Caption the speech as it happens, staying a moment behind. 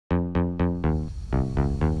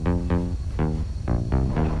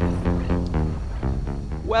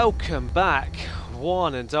Welcome back,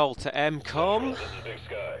 one and all, to M-Kom. This is Big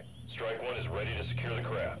Sky. Strike One is ready to secure the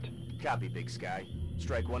craft. Copy, Big Sky.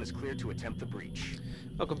 Strike One is clear to attempt the breach.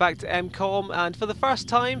 Welcome back to M-Kom, and for the first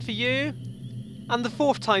time for you, and the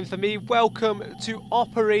fourth time for me, welcome to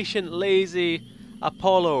Operation Lazy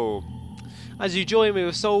Apollo. As you join me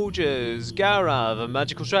with soldiers, Garav,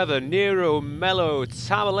 Magical Trevor, Nero, Mello,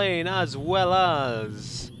 Tamerlane, as well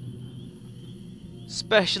as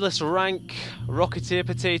Specialist rank Rocketeer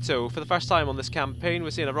Potato. For the first time on this campaign,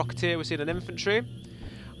 we're seeing a Rocketeer, we're seeing an Infantry,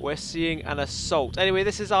 we're seeing an Assault. Anyway,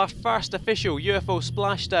 this is our first official UFO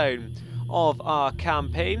splashdown of our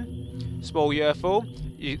campaign. Small UFO.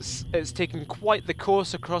 It's taken quite the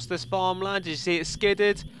course across this farmland. You see it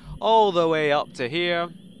skidded all the way up to here.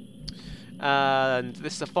 And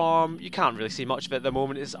this is a farm. You can't really see much of it at the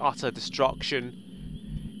moment. It's utter destruction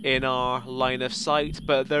in our line of sight,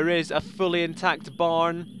 but there is a fully intact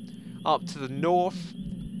barn up to the north,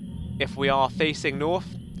 if we are facing north.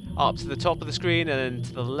 Up to the top of the screen, and then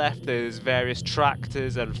to the left there's various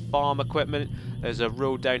tractors and farm equipment. There's a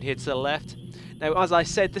road down here to the left. Now, as I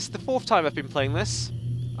said, this is the fourth time I've been playing this.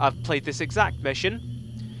 I've played this exact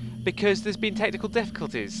mission because there's been technical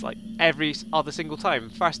difficulties like every other single time.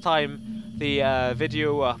 First time the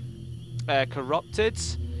video corrupted.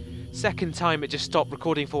 Second time it just stopped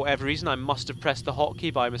recording for whatever reason. I must have pressed the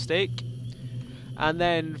hotkey by mistake. And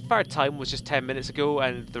then third time was just 10 minutes ago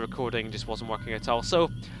and the recording just wasn't working at all. So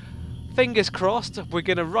fingers crossed, we're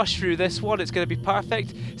going to rush through this one. It's going to be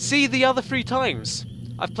perfect. See, the other 3 times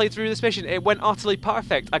I've played through this mission, it went utterly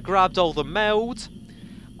perfect. I grabbed all the meld.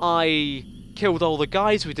 I killed all the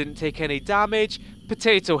guys. We didn't take any damage.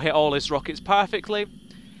 Potato hit all his rockets perfectly.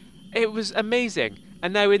 It was amazing.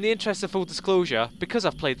 And now, in the interest of full disclosure, because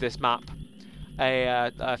I've played this map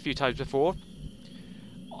a few times before,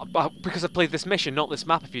 because I've played this mission, not this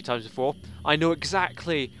map, a few times before, I know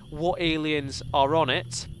exactly what aliens are on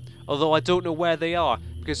it, although I don't know where they are.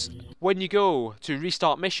 Because when you go to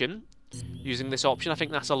restart mission, using this option, I think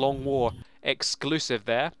that's a Long War exclusive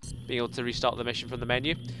there, being able to restart the mission from the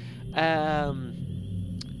menu.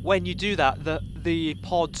 When you do that, the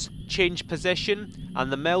pods change position,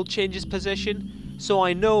 and the meld changes position. So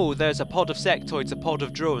I know there's a pod of sectoids, a pod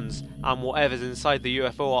of drones, and whatever's inside the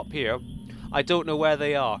UFO up here. I don't know where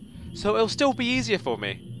they are. So it'll still be easier for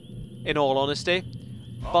me, in all honesty.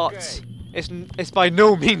 But it's by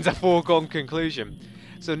no means a foregone conclusion.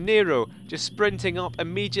 So Nero, just sprinting up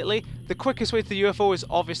immediately. The quickest way to the UFO is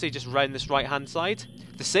obviously just round this right-hand side.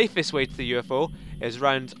 The safest way to the UFO is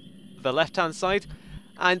round the left-hand side.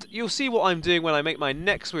 And you'll see what I'm doing when I make my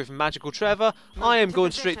next with Magical Trevor. I am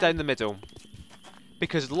going straight down the middle.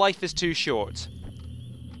 Because life is too short.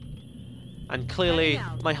 And clearly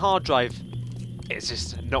my hard drive is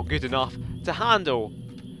just not good enough to handle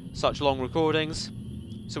such long recordings.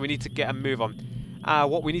 So we need to get a move on.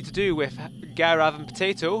 What we need to do with Garav and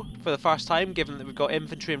Potato for the first time, given that we've got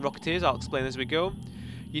infantry and rocketeers, I'll explain as we go.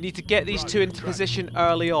 You need to get these two into position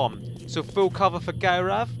early on. So full cover for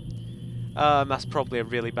Garav. That's probably a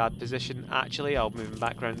really bad position actually. I'll move him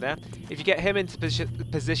back around there. If you get him into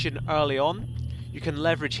position early on, you can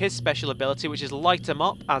leverage his special ability, which is light him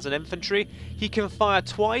up as an infantry. He can fire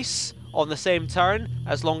twice on the same turn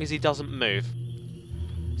as long as he doesn't move.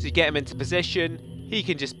 So you get him into position, he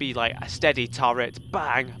can just be like a steady turret,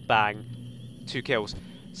 bang, bang, 2 kills.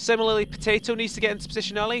 Similarly, Potato needs to get into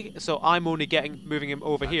position early, so I'm only moving him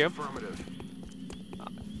over here.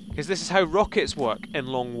 Because this is how rockets work in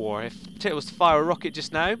Long War. If Potato was to fire a rocket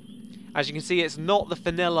just now, as you can see, it's not the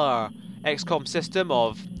vanilla XCOM system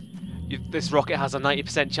of this rocket has a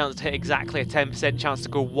 90% chance to hit exactly, a 10% chance to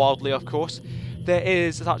go wildly off course. There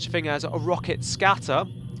is such a thing as a rocket scatter,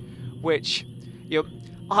 which, you know,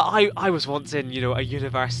 I was once in, you know, a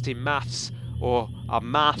university maths, or a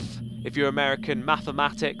math, if you're American,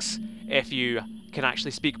 mathematics, if you can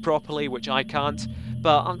actually speak properly, which I can't.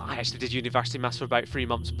 But I actually did university maths for about 3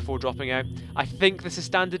 months before dropping out. I think this is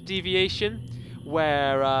standard deviation,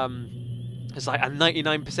 where there's like a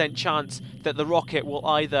 99% chance that the rocket will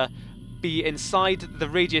either be inside the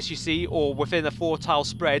radius you see or within a 4-tile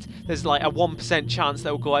spread. There's like a 1% chance that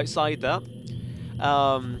it will go outside that.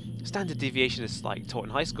 Standard deviation is like taught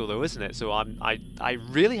in high school though, isn't it? So I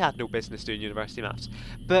really had no business doing university maths.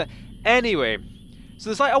 But anyway,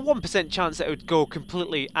 so there's like a 1% chance that it would go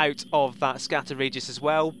completely out of that scatter radius as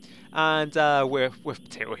well. And we're with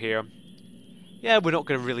Potato here. Yeah, we're not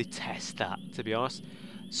going to really test that, to be honest.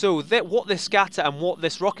 So what this scatter and what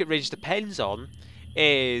this rocket range depends on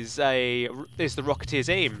is the Rocketeer's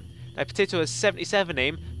aim. Now Potato has 77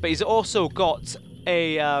 aim, but he's also got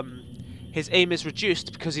a his aim is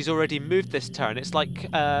reduced because he's already moved this turn. It's like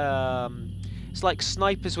It's like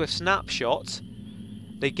snipers with snapshots.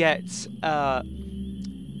 They get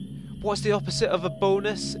what's the opposite of a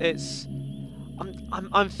bonus? It's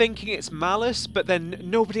I'm thinking it's malice, but then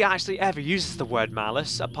nobody actually ever uses the word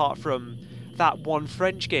malice apart from that one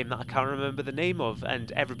French game that I can't remember the name of,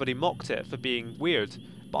 and everybody mocked it for being weird.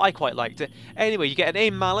 But I quite liked it. Anyway, you get an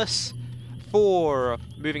aim malice for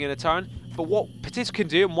moving in a turn. But what Potato can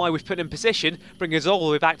do, and why we've put him in position, bring us all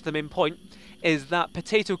the way back to the main point, is that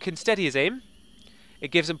Potato can steady his aim.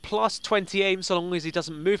 It gives him plus 20 aim so long as he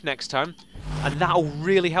doesn't move next turn, and that'll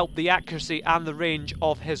really help the accuracy and the range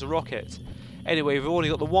of his rocket. Anyway, we've only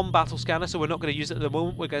got the one battle scanner, so we're not going to use it at the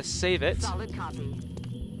moment. We're going to save it. Solid copy.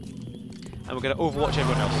 And we're going to overwatch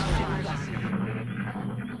everyone else.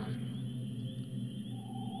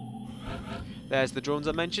 There's the drones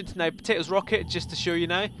I mentioned. Now, Potato's rocket, just to show you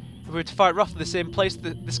now, if we were to fire it roughly the same place,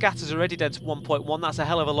 the scatter's already down to 1.1. That's a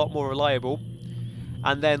hell of a lot more reliable.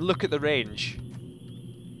 And then look at the range.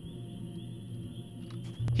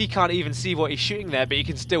 He can't even see what he's shooting there, but he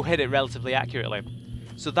can still hit it relatively accurately.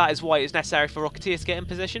 So that is why it's necessary for Rocketeers to get in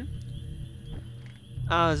position.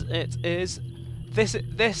 As it is,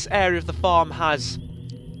 this area of the farm has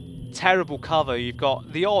terrible cover. You've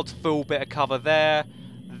got the odd full bit of cover there,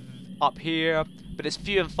 up here, but it's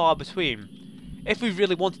few and far between. If we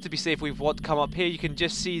really wanted to be safe, we want to come up here. You can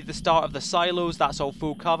just see the start of the silos. That's all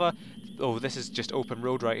full cover. Oh, this is just open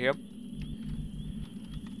road right here.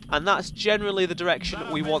 And that's generally the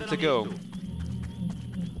direction we want to go.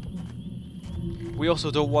 We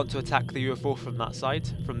also don't want to attack the UFO from that side,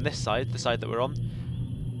 from this side, the side that we're on.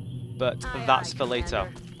 But that's for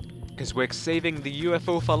later. Because we're saving the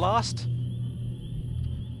UFO for last.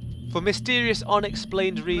 For mysterious,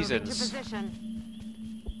 unexplained reasons.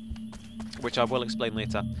 Which I will explain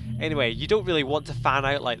later. Anyway, you don't really want to fan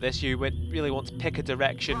out like this. You really want to pick a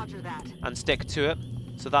direction and stick to it.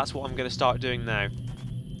 So that's what I'm going to start doing now.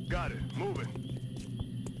 Got it. Moving.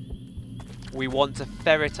 We want to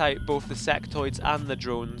ferret out both the sectoids and the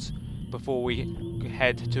drones before we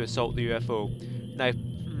head to assault the UFO. Now,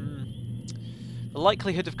 the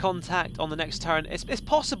likelihood of contact on the next turn is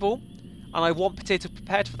possible, and I want Potato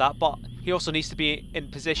prepared for that, but he also needs to be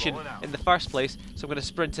in position in the first place, so I'm going to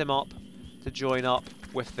sprint him up to join up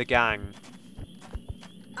with the gang.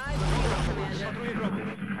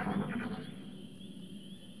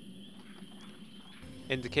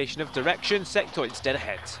 Indication of direction, sectoids dead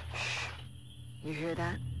ahead. You hear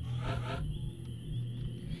that?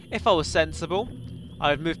 If I was sensible, I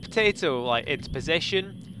would move Potato like into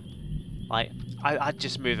position. Like I'd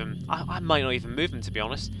just move him. I might not even move him, to be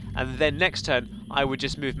honest. And then next turn I would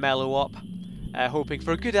just move Mellow up, hoping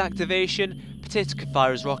for a good activation. Potato could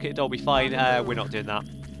fire his rocket. It'll be fine. We're not doing that,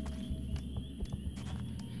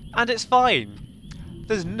 and it's fine.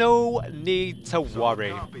 There's no need to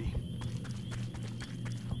worry.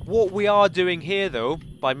 What we are doing here, though,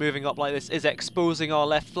 by moving up like this, is exposing our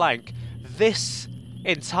left flank. This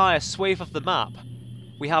entire swathe of the map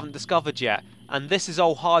we haven't discovered yet, and this is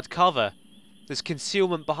all hard cover. There's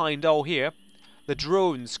concealment behind all here. The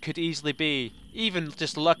drones could easily be even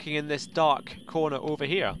just lurking in this dark corner over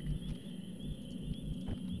here.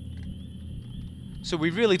 So we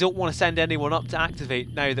really don't want to send anyone up to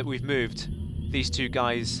activate now that we've moved these two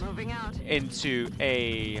guys into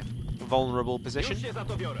a vulnerable position.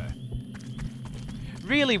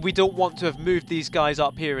 Really, we don't want to have moved these guys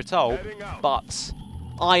up here at all, but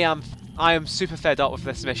I am super fed up with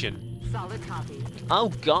this mission. Solid copy. Oh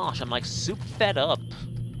gosh, I'm like super fed up.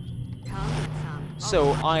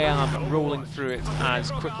 So I am rolling through it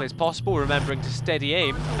as quickly as possible, remembering to steady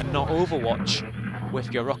aim and not overwatch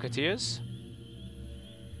with your Rocketeers.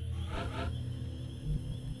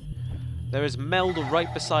 There is Meld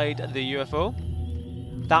right beside the UFO.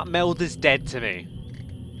 That Meld is dead to me.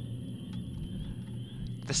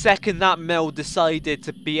 The second that Meld decided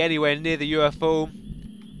to be anywhere near the UFO,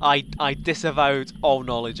 I disavowed all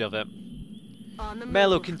knowledge of it.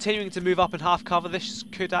 Mellow continuing to move up in half cover. This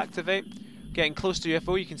could activate. Getting close to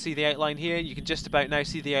UFO, you can see the outline here. You can just about now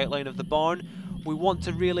see the outline of the barn. We want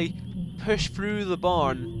to really push through the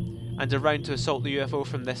barn and around to assault the UFO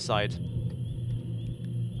from this side.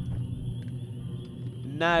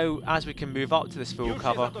 Now, as we can move up to this full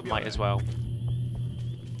cover, might as well.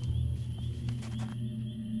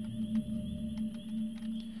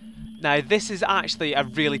 Now, this is actually a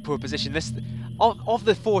really poor position. This, of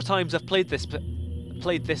the 4 times I've played this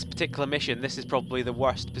particular mission, this is probably the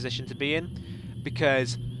worst position to be in,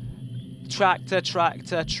 because tractor,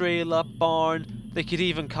 trailer, barn. They could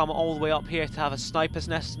even come all the way up here to have a sniper's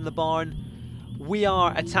nest in the barn. We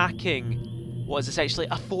are attacking what is essentially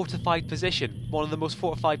a fortified position, one of the most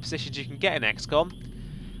fortified positions you can get in XCOM.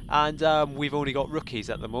 And we've only got rookies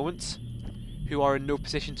at the moment, who are in no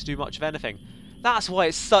position to do much of anything. That's why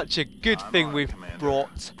it's such a good thing we've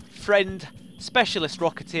brought friend Specialist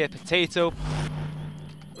Rocketeer Potato.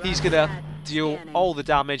 He's gonna deal all the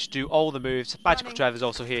damage, do all the moves. Magical Trevor's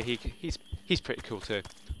also here. He's pretty cool too.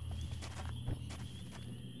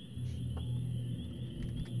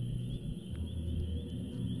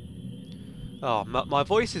 Oh, my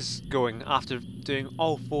voice is going after doing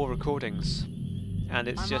all 4 recordings, and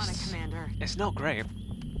it's just, it's not great.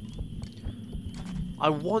 I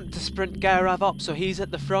want to sprint Gaurav up so he's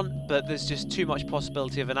at the front, but there's just too much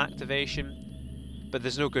possibility of an activation. But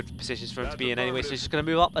there's no good positions for him to be in anyway, so he's just going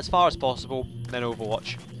to move up as far as possible, then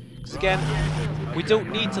Overwatch. Because again, we don't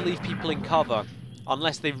need to leave people in cover,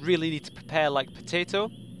 unless they really need to prepare like Potato,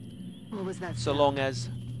 What was that? so long as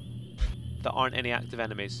there aren't any active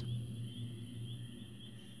enemies.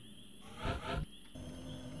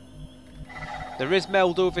 There is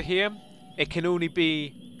meld over here. It can only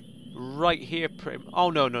be right here. Oh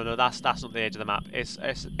no, that's not the edge of the map. It's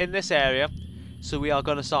in this area, so we are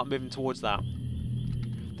going to start moving towards that.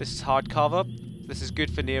 This is hard cover. This is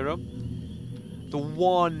good for Nero. The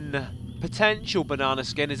one potential banana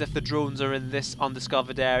skin is if the drones are in this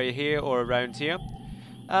undiscovered area here or around here,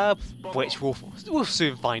 which we'll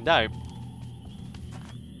soon find out.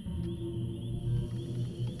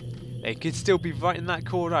 They could still be right in that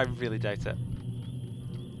corner. I really doubt it.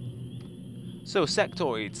 So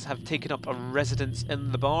sectoids have taken up a residence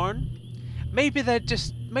in the barn. Maybe they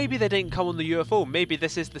didn't come on the UFO. Maybe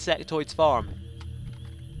this is the sectoids' farm,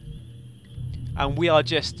 and we are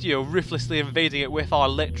just, you know, ruthlessly invading it with our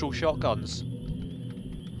literal shotguns.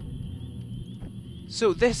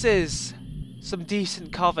 So this is some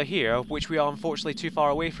decent cover here, which we are unfortunately too far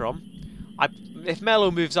away from. If Mello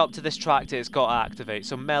moves up to this tractor, it's got to activate.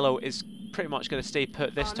 So Mello is pretty much going to stay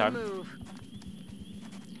put this turn.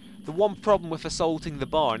 The one problem with assaulting the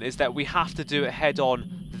barn is that we have to do it head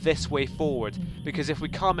on this way forward, because if we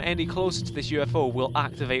come any closer to this UFO, we'll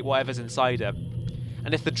activate whatever's inside it.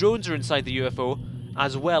 And if the drones are inside the UFO,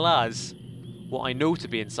 as well as what I know to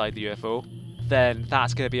be inside the UFO, then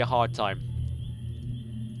that's going to be a hard time.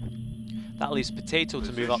 That leaves Potato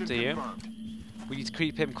to move up to here. We need to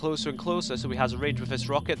creep him closer and closer so he has a range with this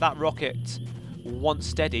rocket. That rocket, once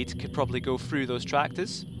steadied, could probably go through those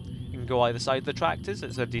tractors. You can go either side of the tractors.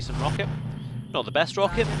 It's a decent rocket. Not the best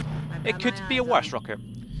rocket. It could be a worse rocket.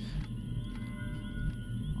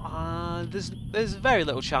 There's very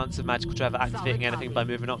little chance of Magical Trevor activating anything by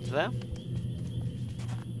moving up to there.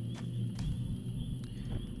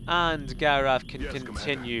 And Gaurav can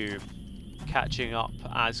continue catching up,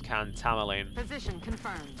 as can Tamerlane. Position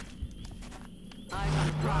confirmed. Eyes on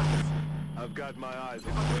the prize. I've got my eyes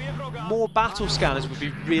on. More battle scanners would be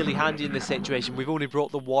really handy in this situation. We've only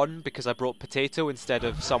brought the one because I brought Potato instead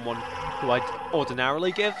of someone who I'd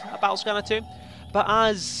ordinarily give a battle scanner to. But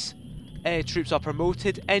as troops are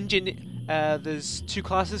promoted, there's 2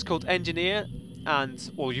 classes called Engineer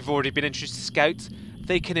and, well, you've already been introduced to Scout.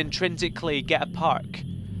 They can intrinsically get a perk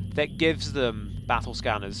that gives them battle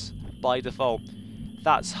scanners by default.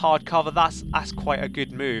 That's hard cover. That's quite a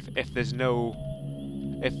good move if there's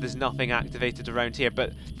nothing activated around here.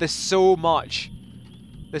 But there's so much.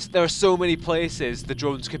 There are so many places the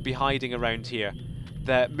drones could be hiding around here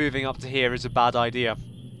that moving up to here is a bad idea.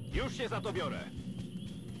 Już się za to biorę.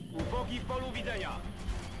 Ufoki w polu widzenia.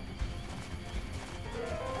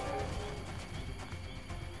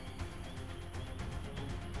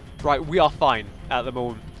 Right, we are fine at the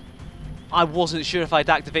moment. I wasn't sure if I'd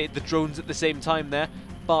activated the drones at the same time there,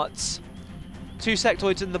 but 2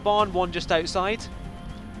 sectoids in the barn, 1 just outside.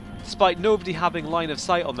 Despite nobody having line of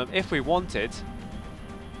sight on them, if we wanted,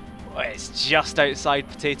 it's just outside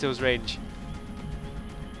Potato's range.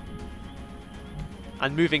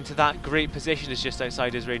 And moving to that great position is just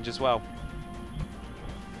outside his range as well.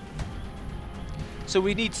 So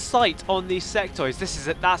we need sight on these sectoids.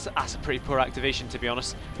 That's a pretty poor activation, to be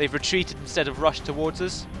honest. They've retreated instead of rushed towards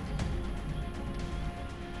us.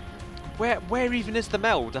 Where even is the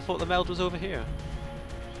meld? I thought the meld was over here.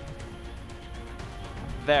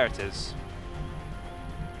 There it is.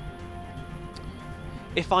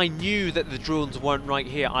 If I knew that the drones weren't right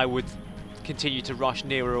here, I would continue to rush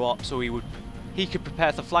Nero up so he could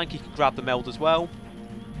prepare the flank, he could grab the meld as well.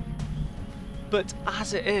 But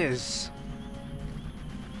as it is...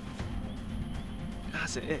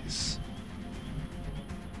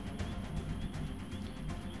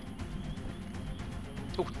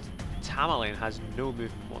 Oh, Tamerlane has no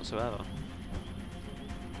movement whatsoever.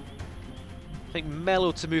 I think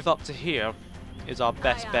Mello to move up to here is our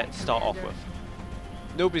best bet to start off with.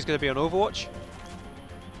 Nobody's going to be on Overwatch.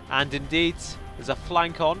 And indeed, There's a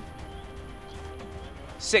flank on.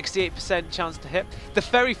 68% chance to hit. The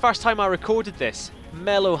very first time I recorded this,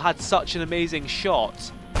 Mello had such an amazing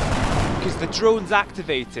shot. Because the drone's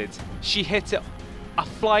activated. She hit it, a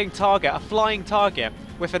flying target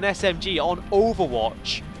with an SMG on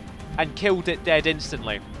Overwatch and killed it dead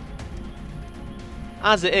instantly.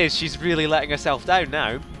 As it is, she's really letting herself down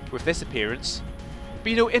now with this appearance.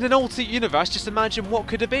 But you know, in an alternate universe, just imagine what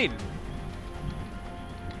could have been.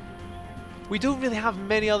 We don't really have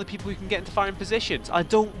many other people who can get into firing positions. I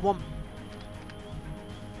don't want...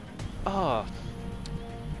 Oh.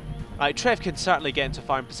 Right, Trev can certainly get into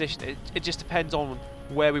firing position. It just depends on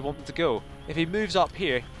where we want him to go. If he moves up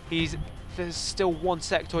here, there's still one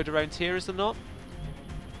sectoid around here, is there not?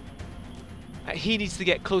 He needs to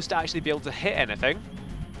get close to actually be able to hit anything.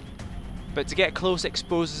 But to get close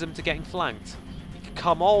exposes him to getting flanked. He can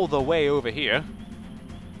come all the way over here.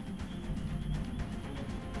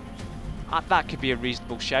 That could be a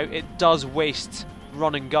reasonable shout. It does waste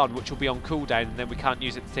run and gun, which will be on cooldown, and then we can't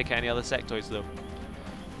use it to take out any other sectoids though.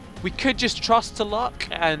 We could just trust to luck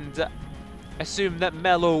and assume that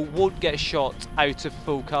Mello won't get shot out of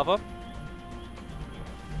full cover.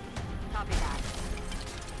 Copy that.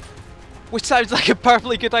 Which sounds like a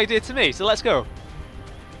perfectly good idea to me, so let's go.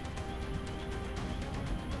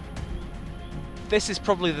 This is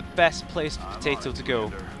probably the best place for Potato to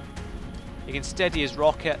go. He can steady his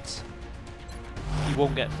rocket. He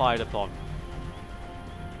won't get fired upon.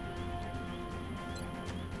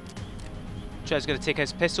 Trev's going to take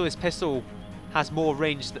his pistol. His pistol has more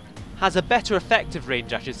range, has a better effective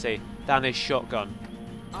range, I should say, than his shotgun.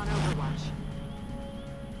 On Overwatch.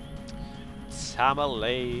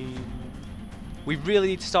 Tamerlane. We really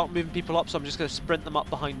need to start moving people up, so I'm just going to sprint them up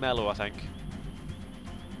behind Mello, I think.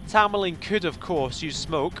 Tamerlane could, of course, use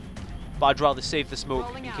smoke, but I'd rather save the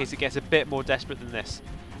smoke in case it gets a bit more desperate than this.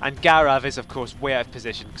 And Garav is, of course, way out of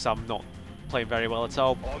position because I'm not playing very well at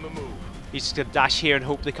all. On the move. He's just going to dash here and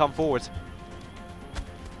hope they come forward.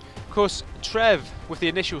 Of course, Trev, with the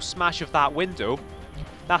initial smash of that window,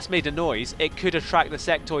 that's made a noise. It could attract the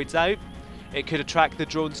sectoids out. It could attract the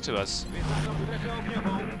drones to us.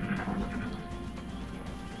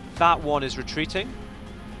 That one is retreating.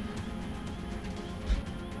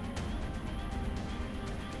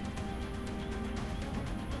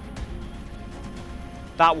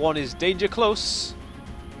 That one is danger close.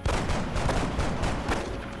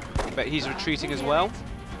 But he's retreating as well.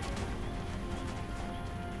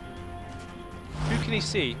 Who can he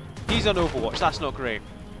see? He's on Overwatch, that's not great.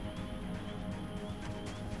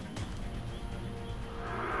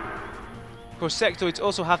 Of course, sectoids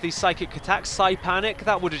also have these psychic attacks. Panic,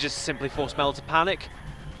 that would have just simply forced Mel to panic.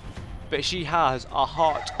 But she has a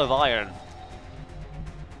heart of iron.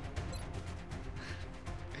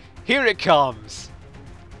 Here it comes!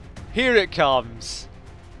 Here it comes!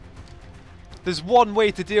 There's one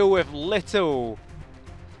way to deal with little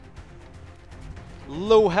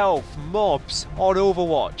low health mobs on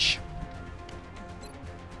Overwatch.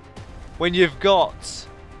 When you've got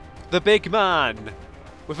the big man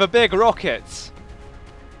with a big rocket.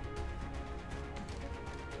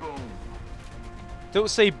 Boom. Don't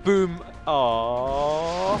say boom.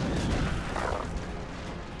 Aww.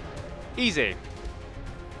 Easy.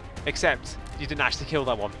 Except you didn't actually kill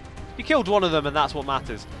that one. You killed one of them and that's what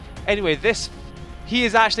matters. Anyway, he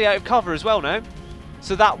is actually out of cover as well now.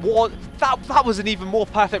 So that was an even more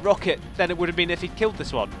perfect rocket than it would have been if he killed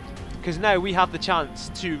this one. Because now we have the chance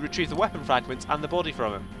to retrieve the weapon fragments and the body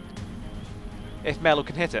from him. If Mello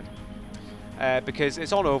can hit it. Because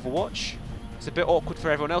it's on Overwatch. It's a bit awkward for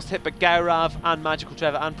everyone else to hit, but Gaurav and Magical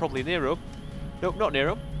Trevor and probably Nero. Nope, not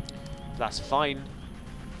Nero. That's fine.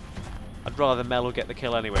 I'd rather Mello get the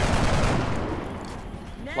kill anyway.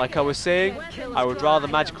 Like I was saying, I would rather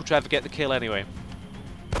Magical Trevor get the kill anyway.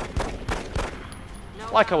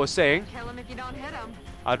 Like I was saying, Kill him if you don't hit him.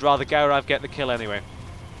 I'd rather Gaurav get the kill anyway.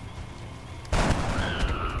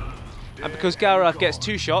 And because Gaurav gets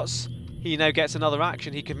 2 shots, he now gets another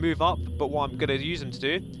action. He can move up, but what I'm going to use him to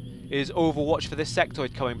do is overwatch for this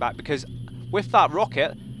sectoid coming back, because with that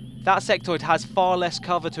rocket, that sectoid has far less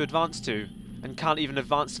cover to advance to and can't even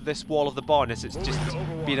advance to this wall of the barn as it's just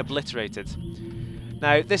been obliterated.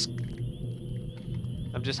 Now this,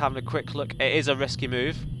 I'm just having a quick look, it is a risky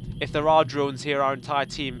move. If there are drones here, our entire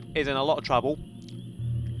team is in a lot of trouble.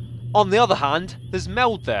 On the other hand, there's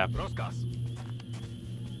Meld there.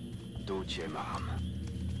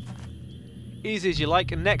 Easy as you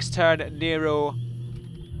like. Next turn, Nero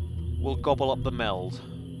will gobble up the Meld.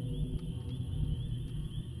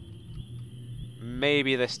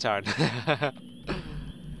 Maybe this turn.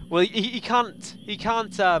 Well, he can't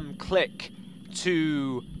click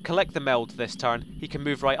to collect the meld this turn, he can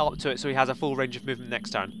move right up to it so he has a full range of movement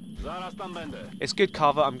next turn. It's good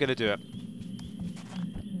cover, I'm going to do it.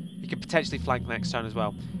 He can potentially flank next turn as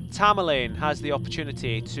well. Tamerlane has the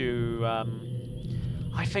opportunity to...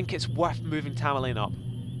 I think it's worth moving Tamerlane up.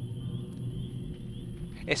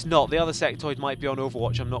 It's not. The other sectoid might be on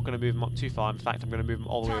Overwatch. I'm not going to move him up too far. In fact, I'm going to move him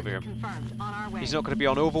all the way over here. Confirmed. On our way. He's not going to be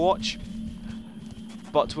on Overwatch,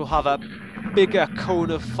 but we'll have a bigger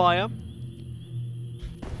cone of fire.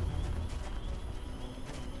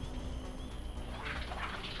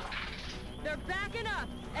 They're backing up.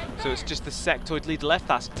 So it's just the sectoid lead left.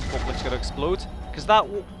 That's forklift's going to explode, because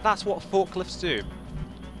that's what forklifts do.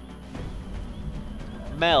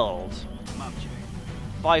 Meld.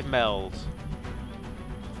 5 meld.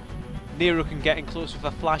 Nero can get in close with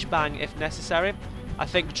a flashbang if necessary. I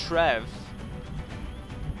think Trev...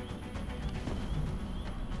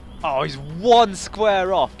 Oh, he's 1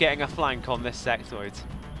 square off getting a flank on this sectoid.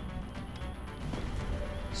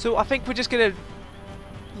 So I think we're just going to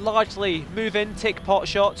largely move in, take pot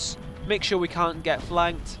shots, make sure we can't get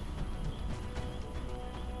flanked.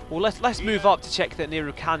 Well, let's move up to check that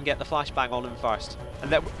Nero can get the flashbang on him first.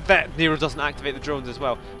 And that Nero doesn't activate the drones as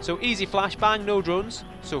well. So easy flashbang, no drones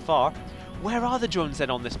so far. Where are the drones then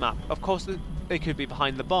on this map? Of course they could be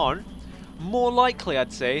behind the barn. More likely,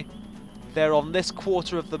 I'd say, they're on this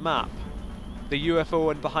quarter of the map. The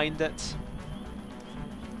UFO and behind it.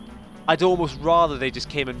 I'd almost rather they just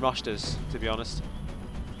came and rushed us, to be honest.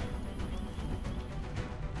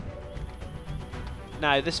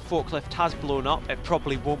 Now, this forklift has blown up. It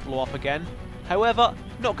probably won't blow up again. However,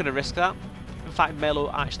 not going to risk that. In fact, Mello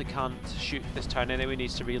actually can't shoot this turn anyway,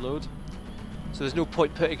 needs to reload. So there's no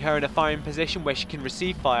point putting her in a firing position where she can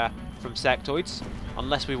receive fire from sectoids,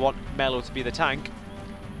 unless we want Mello to be the tank.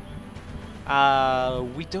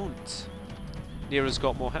 We don't. Nero's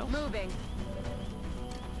got more health. Moving.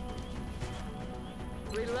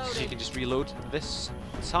 Reloading. She can just reload this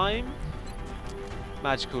time.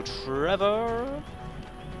 Magical Trevor.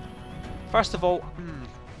 First of all,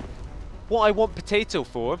 what I want Potato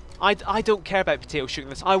for, I don't care about Potato shooting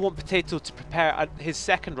this. I want Potato to prepare his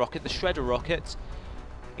second rocket, the Shredder rocket,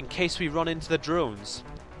 in case we run into the drones.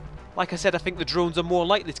 Like I said, I think the drones are more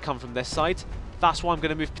likely to come from this side. That's why I'm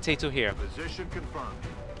going to move Potato here. Position confirmed.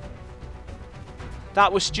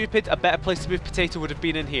 That was stupid. A better place to move Potato would have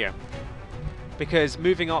been in here. Because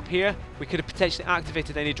moving up here, we could have potentially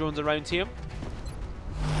activated any drones around here.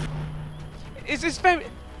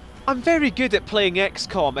 I'm very good at playing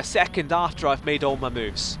XCOM a second after I've made all my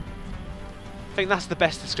moves. I think that's the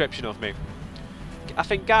best description of me. I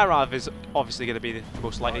think Garav is obviously going to be the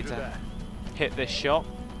most likely to hit this shot.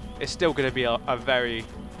 It's still going to be a very,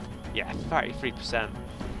 yeah, 33%.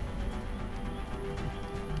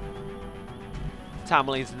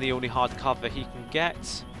 Tamerlane's the only hard cover he can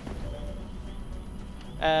get.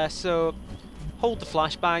 So, hold the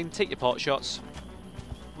flashbang, take your pot shots.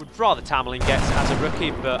 Would rather Tamerlane gets it as a rookie,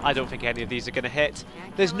 but I don't think any of these are going to hit.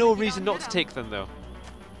 There's no reason not to take them though.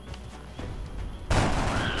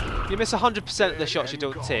 You miss 100% of the shots you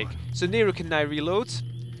don't take. So Nero can now reload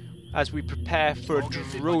as we prepare for a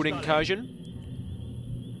drone incursion.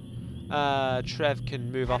 Trev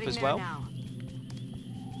can move up as well.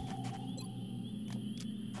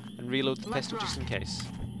 And reload the pistol just in case.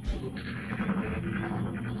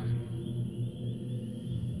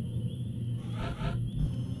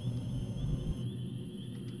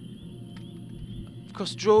 Of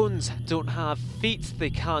course, drones don't have feet. We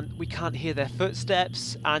can't hear their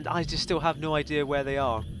footsteps, and I just still have no idea where they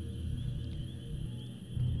are.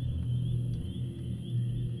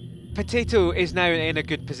 Potato is now in a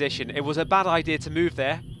good position. It was a bad idea to move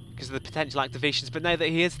there because of the potential activations, but now that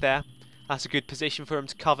he is there, that's a good position for him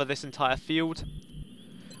to cover this entire field.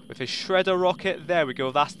 With his Shredder rocket, there we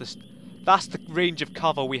go. That's the range of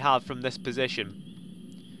cover we have from this position.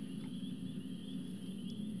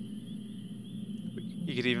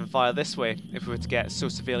 You could even fire this way if we were to get so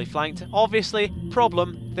severely flanked. Obviously,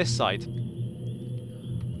 problem this side.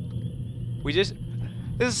 There's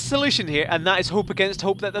a solution here, and that is hope against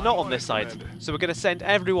hope that they're not on this side. So we're going to send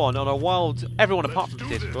everyone on everyone apart from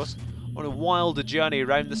Potato, of course, on a wilder journey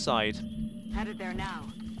around the side. Headed there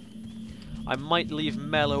now. I might leave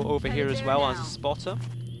Mello over here as well as a spotter.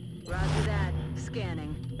 Roger that.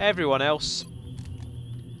 Scanning. Everyone else,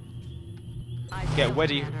 get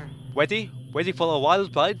ready. Ready for a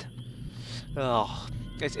wild ride? Oh,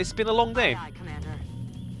 it's been a long day. Aye, Commander.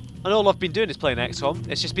 And all I've been doing is playing XCOM.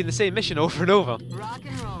 It's just been the same mission over and over. Rock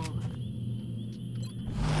and roll.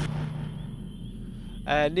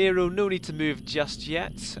 Nero, no need to move just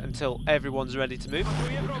yet until everyone's ready to move.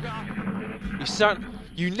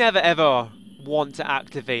 You never ever want to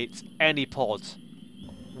activate any pod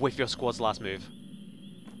with your squad's last move.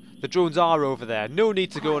 The drones are over there. No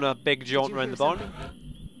need to go on a big jaunt around the barn.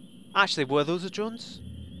 Actually, were those the drones?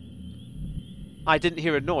 I didn't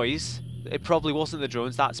hear a noise. It probably wasn't the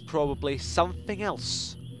drones. That's probably something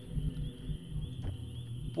else.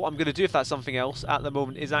 What I'm going to do if that's something else at the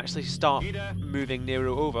moment is actually start moving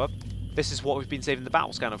Nero over. This is what we've been saving the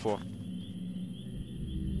battle scanner for.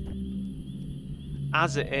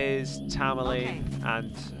 As it is, Tamale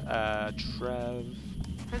and Trev.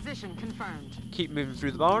 Position confirmed. Keep moving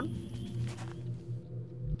through the barn.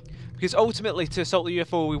 Because ultimately, to assault the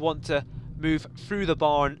UFO, we want to move through the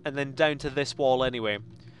barn and then down to this wall anyway.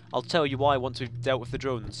 I'll tell you why once we've dealt with the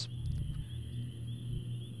drones.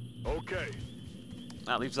 Okay.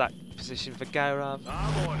 That leaves that position for Gaurav.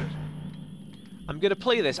 I'm on it. I'm going to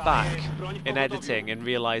play this back in editing and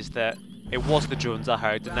realise that it was the drones I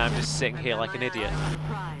heard, and now I'm just sitting here like an idiot.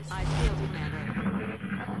 I feel Commander.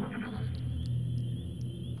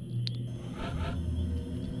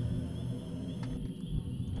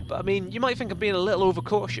 But I mean, you might think I'm being a little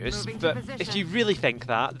overcautious, but if you really think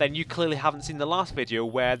that, then you clearly haven't seen the last video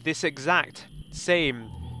where this exact same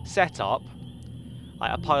setup,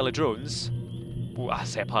 like a pile of drones, well, I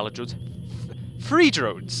say a pile of drones, 3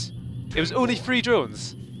 drones! It was only 3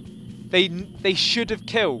 drones. They should have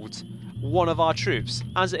killed one of our troops.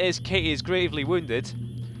 As it is, Katie is gravely wounded,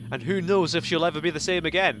 and who knows if she'll ever be the same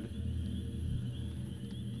again.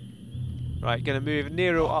 Right, gonna move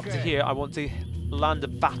Nero up to here. I want to land a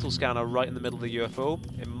battle scanner right in the middle of the UFO.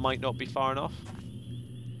 It might not be far enough.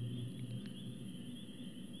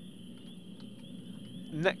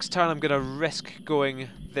 Next turn I'm gonna risk going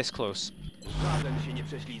this close. Żaden się nie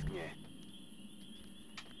prześlizgnie.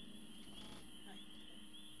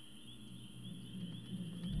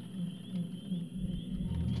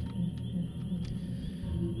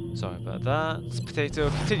 Sorry about that. Potato,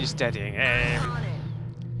 continue steadying.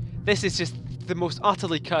 This is just the most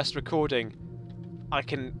utterly cursed recording I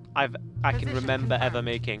can remember ever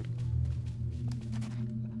making.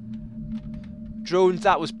 Drones,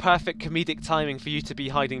 that was perfect comedic timing for you to be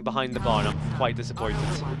hiding behind the barn. I'm quite disappointed.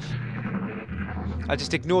 I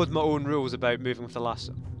just ignored my own rules about moving with the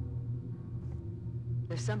last.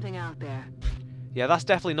 There's something out there. Yeah, that's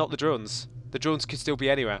definitely not the drones. The drones could still be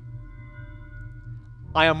anywhere.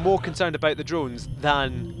 I am more concerned about the drones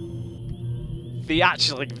than the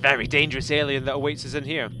actually very dangerous alien that awaits us in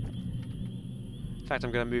here. In fact,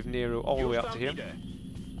 I'm going to move Nero all the way up to here.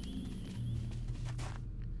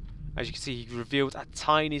 As you can see, he revealed a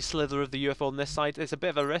tiny slither of the UFO on this side. It's a bit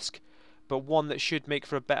of a risk, but one that should make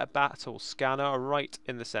for a better battle scanner right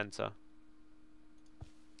in the centre.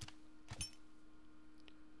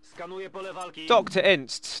 Dr.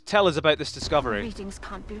 Inst, tell us about this discovery. Readings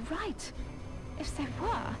can't be right. If they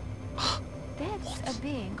were, there's a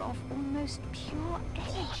being of almost pure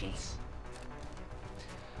energy.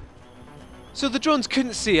 So the drones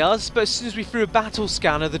couldn't see us, but as soon as we threw a battle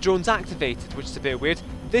scanner, the drones activated, which is a bit weird.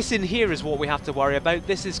 This in here is what we have to worry about.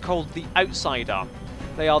 This is called the Outsider.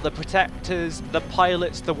 They are the protectors, the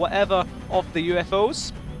pilots, the whatever of the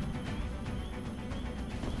UFOs.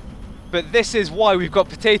 But this is why we've got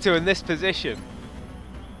Potato in this position.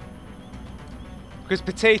 Because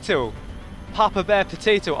Potato, Papa Bear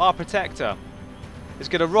Potato, our protector, is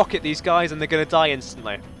going to rocket these guys and they're going to die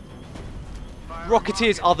instantly.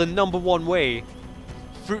 Rocketeers are the #1 way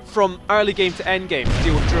from early game to end game to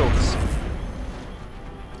deal with drones.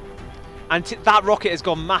 And that rocket has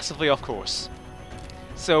gone massively off course.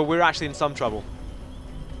 So we're actually in some trouble.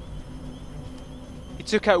 He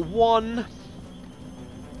took out one.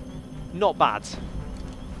 Not bad.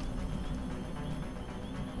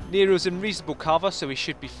 Nero's in reasonable cover, so he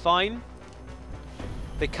should be fine.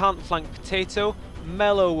 They can't flank Potato.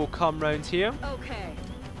 Mellow will come round here. Okay.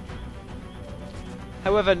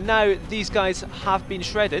 However, now these guys have been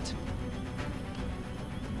shredded,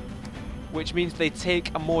 which means they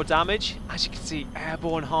take more damage. As you can see,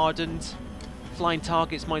 airborne hardened, flying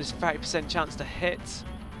targets minus 30% chance to hit.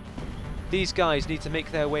 These guys need to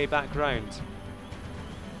make their way back round.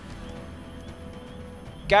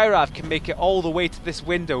 Gaurav can make it all the way to this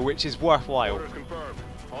window, which is worthwhile. Orders confirmed.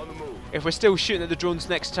 On the move. If we're still shooting at the drones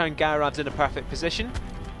next turn, Gaurav's in a perfect position.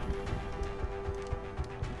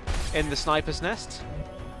 In the sniper's nest.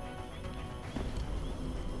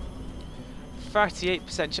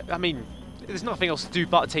 38% I mean, there's nothing else to do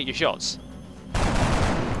but take your shots.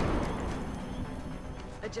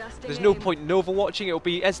 Adjusting There's no aim. point in overwatching.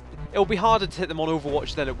 It'll be harder to hit them on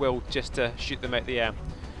Overwatch than it will just to shoot them out the air.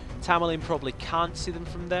 Tamerlane probably can't see them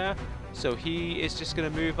from there. So he is just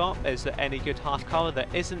going to move up. Is there any good half cover? There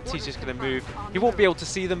isn't. He's just going to move. He won't be able to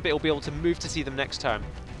see them, but he'll be able to move to see them next turn.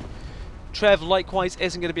 Trev, likewise,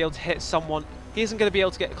 isn't going to be able to hit someone. He isn't going to be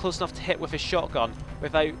able to get close enough to hit with his shotgun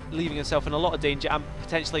without leaving himself in a lot of danger and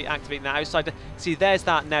potentially activating that outsider. See, there's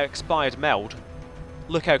that now expired meld.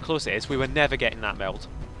 Look how close it is. We were never getting that meld.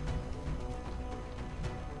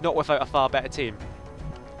 Not without a far better team.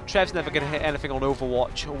 Trev's never going to hit anything on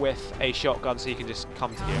Overwatch with a shotgun, so he can just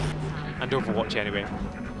come to here and Overwatch anyway.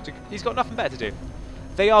 So he's got nothing better to do.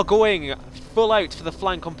 They are going full out for the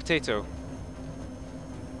flank on Potato.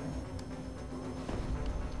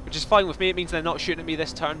 Which is fine with me. It means they're not shooting at me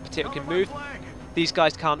this turn. Potato can move. These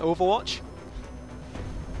guys can't Overwatch.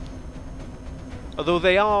 Although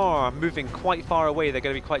they are moving quite far away, they're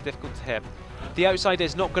going to be quite difficult to hit. The outsider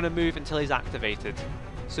is not going to move until he's activated.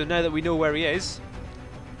 So now that we know where he is,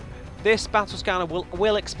 this battle scanner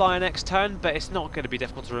will expire next turn, but it's not going to be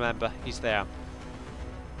difficult to remember. He's there.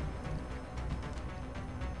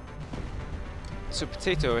 So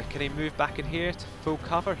Potato, can he move back in here to full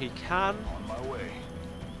cover? He can. On my way.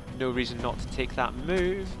 No reason not to take that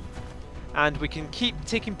move. And we can keep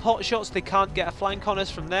taking pot shots. They can't get a flank on us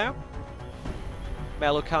from there.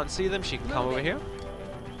 Mello can't see them. She can come over here.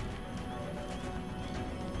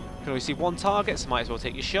 Can only see one target, so might as well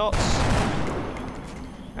take your shots.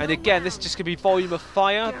 And again, this is just going to be volume of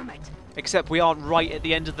fire. Except we aren't right at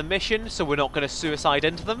the end of the mission, so we're not going to suicide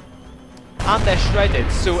into them. And they're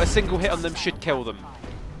shredded, so a single hit on them should kill them.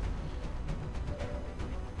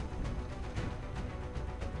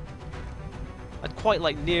 I'd quite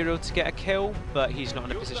like Nero to get a kill, but he's not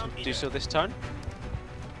in a position to do so this turn.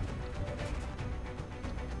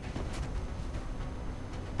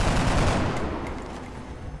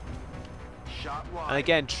 And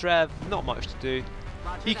again, Trev, not much to do.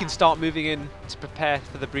 He can start moving in to prepare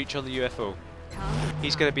for the breach on the UFO.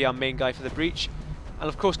 He's going to be our main guy for the breach. And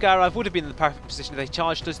of course, Garav would have been in the perfect position if they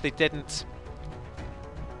charged us. They didn't.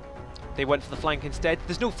 They went for the flank instead.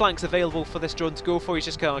 There's no flanks available for this drone to go for. He's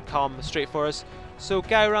just going to come straight for us. So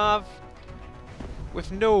Garav,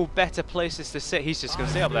 with no better places to sit, he's just going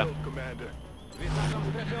to stay up there.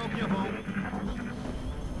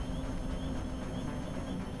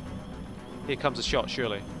 Here comes a shot,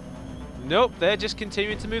 surely. Nope, they're just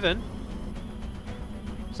continuing to move in.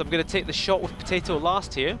 So I'm going to take the shot with Potato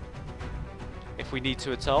last here, if we need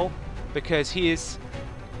to at all, because he is...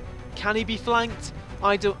 Can he be flanked?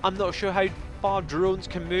 I'm not sure how far drones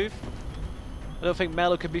can move. I don't think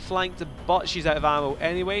Mello can be flanked, but she's out of ammo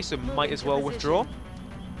anyway, so might as well withdraw.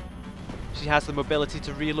 She has the mobility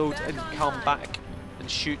to reload and come back and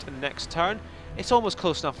shoot in the next turn. It's almost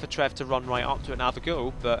close enough for Trev to run right up to it and have a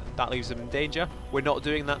go, but that leaves him in danger. We're not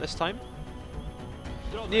doing that this time.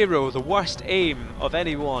 Nero, the worst aim of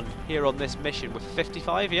anyone here on this mission with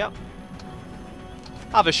 55, yeah.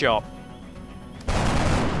 Have a shot.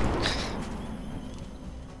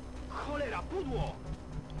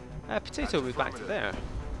 Potato moved back to there.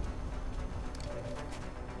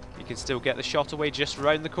 You can still get the shot away just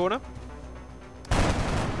round the corner.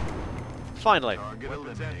 Finally.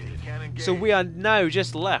 So we are now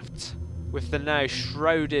just left with the now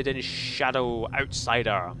shrouded in shadow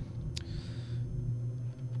outsider.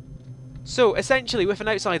 So essentially with an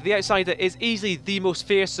outsider, the outsider is easily the most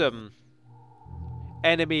fearsome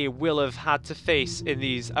enemy we'll have had to face in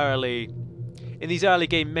these early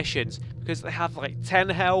game missions, because they have like 10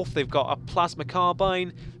 health, they've got a plasma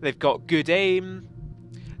carbine, they've got good aim,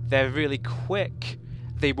 they're really quick,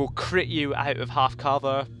 they will crit you out of half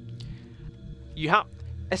cover. You have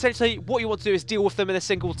essentially what you want to do is deal with them in a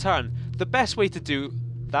single turn. The best way to do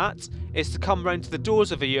that is to come round to the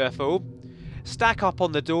doors of a UFO, stack up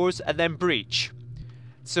on the doors and then breach.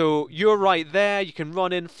 So you're right there, you can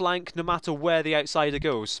run in flank no matter where the outsider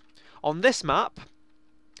goes. On this map,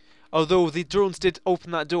 although the drones did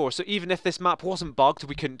open that door, so even if this map wasn't bugged,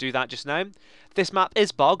 we couldn't do that just now. This map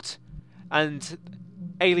is bugged, and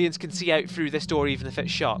aliens can see out through this door even if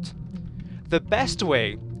it's shut. The best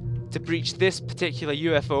way to breach this particular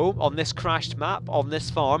UFO on this crashed map, on this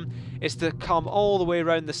farm, is to come all the way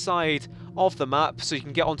around the side of the map so you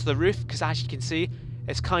can get onto the roof, because as you can see,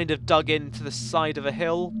 it's kind of dug into the side of a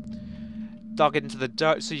hill, dug into the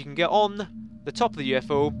dirt, so you can get on the top of the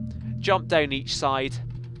UFO, jump down each side,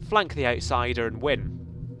 flank the outsider and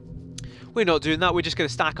win. We're not doing that, we're just going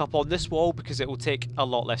to stack up on this wall because it will take a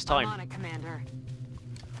lot less time. I'm on it, Commander.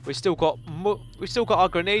 We've still got our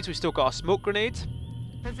grenades, we've still got our smoke grenade.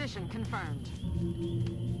 Position confirmed.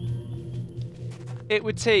 It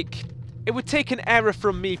would take an error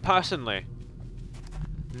from me personally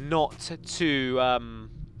not to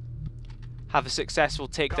have a successful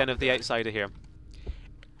takedown of the outsider here.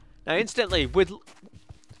 Now instantly,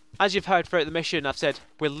 as you've heard throughout the mission, I've said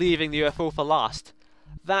we're leaving the UFO for last.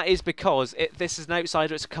 That is because this is an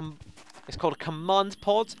outsider. It's called a command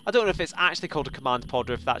pod. I don't know if it's actually called a command pod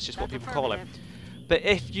or if that's just what people call it. But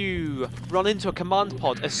if you run into a command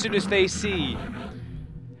pod, as soon as they see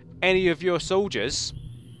any of your soldiers,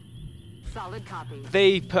 Solid copy.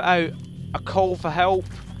 they put out a call for help.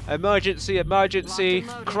 Emergency, emergency,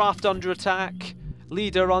 craft under attack,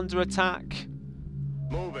 leader under attack,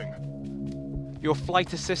 Moving. your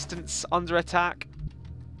flight assistants under attack,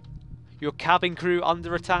 your cabin crew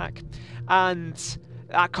under attack, and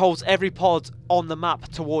that calls every pod on the map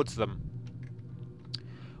towards them.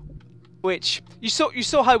 Which, you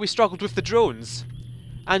saw how we struggled with the drones,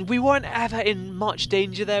 and we weren't ever in much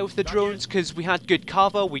danger there with the drones because we had good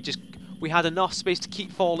cover, we had enough space to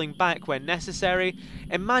keep falling back when necessary.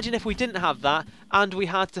 Imagine if we didn't have that and we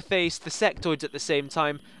had to face the sectoids at the same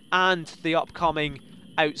time and the upcoming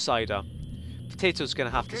outsider. Potato's going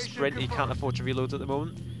to have to sprint, he can't afford to reload at the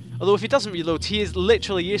moment. Although if he doesn't reload, he is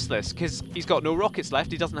literally useless because he's got no rockets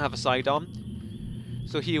left, he doesn't have a sidearm.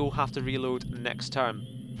 So he will have to reload next turn.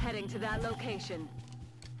 Heading to that location.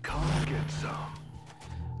 Come get some.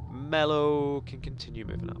 Mellow can continue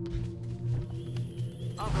moving up.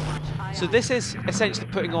 Overwatch, aye, So aye. this is essentially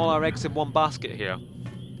putting all our eggs in one basket here.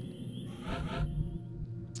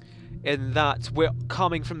 In that we're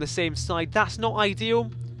coming from the same side. That's not ideal,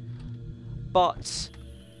 but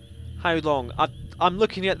how long? I'm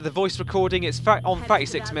looking at the voice recording, it's on Heading to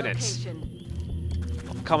 36 that minutes.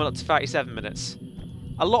 location. Coming up to 37 minutes.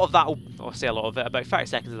 A lot of that will, I'll say a lot of it, about 30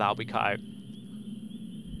 seconds of that will be cut out.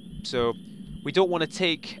 So we don't want to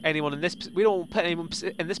take anyone in this, we don't want to put anyone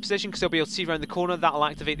in this position because they'll be able to see around the corner, that'll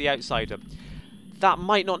activate the outsider. That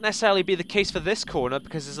might not necessarily be the case for this corner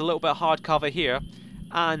because there's a little bit of hard cover here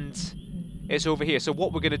and it's over here. So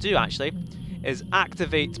what we're going to do actually is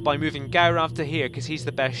activate by moving Gaurav to here because he's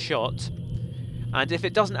the best shot. And if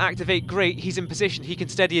it doesn't activate, great, he's in position, he can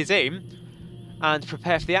steady his aim and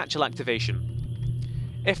prepare for the actual activation.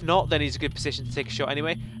 If not, then he's a good position to take a shot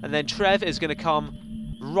anyway. And then Trev is going to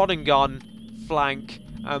come, run and gun, flank.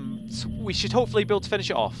 So we should hopefully be able to finish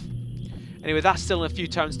it off. Anyway, that's still in a few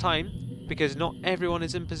turns' time, because not everyone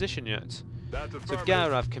is in position yet. So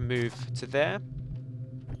Gaurav can move to there,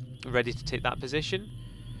 ready to take that position.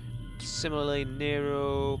 Similarly,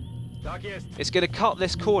 Nero is going to cut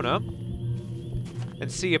this corner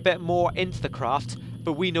and see a bit more into the craft,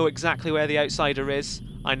 but we know exactly where the outsider is.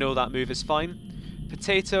 I know that move is fine.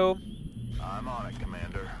 Potato, I'm on it,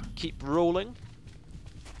 Commander. keep rolling.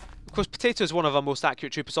 Of course, Potato is one of our most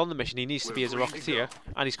accurate troopers on the mission. He needs to be as a rocketeer,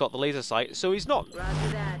 and he's got the laser sight, so he's not. Roger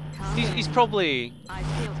that. He's probably I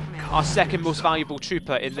field command. our second most valuable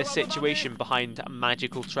trooper in this situation behind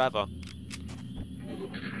Magical Trevor.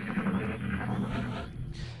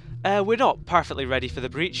 We're not perfectly ready for the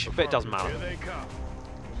breach, but it doesn't matter. Here they come.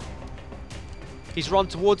 He's run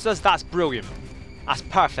towards us, that's brilliant. That's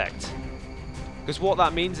perfect. Because what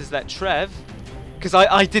that means is that Trev, because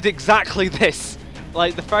I did exactly this,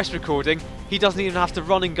 like the first recording, he doesn't even have to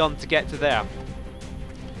run and gun to get to there.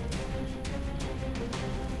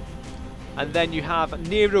 And then you have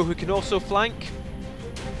Nero who can also flank.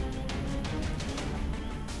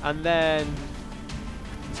 And then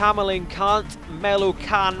Tamerlane can't, Mello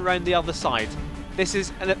can round the other side. This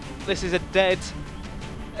is a dead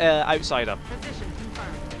outsider Position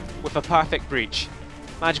confirmed. with a perfect breach.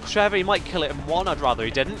 Magical Trevor, he might kill it in one, I'd rather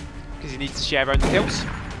he didn't, because he needs to share around the kills.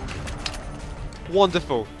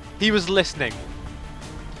 Wonderful. He was listening.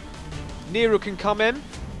 Nero can come in.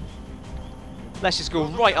 Let's just go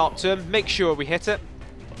right up to him, make sure we hit it.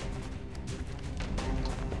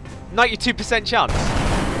 92% chance.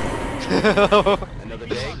 Another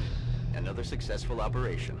day, another successful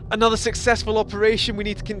operation. Another successful operation. We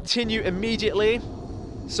need to continue immediately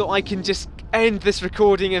so I can just end this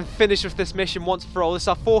recording and finish with this mission once for all. This is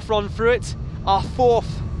our fourth run through it. Our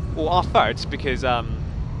third, because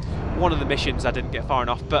one of the missions I didn't get far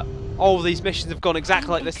enough, but all of these missions have gone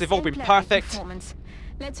exactly like this. They've all been Exemplary perfect. performance.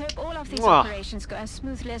 Let's hope all of these Mwah. operations go as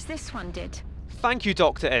smoothly as this one did. Thank you,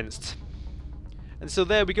 Dr. Ernst. And so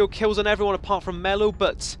there we go, kills on everyone apart from Mello,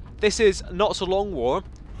 but this is not so long war,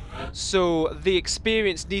 so the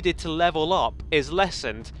experience needed to level up is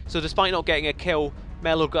lessened. So despite not getting a kill,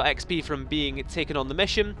 Mello got XP from being taken on the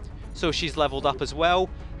mission, so she's leveled up as well.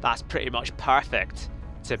 That's pretty much perfect,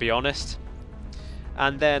 to be honest.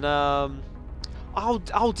 And then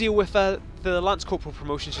I'll deal with the Lance Corporal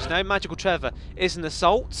promotions just now. Magical Trevor is an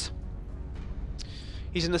assault.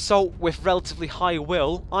 He's an assault with relatively high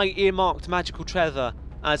will. I earmarked Magical Trevor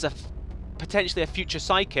as potentially a future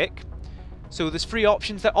psychic. So there's three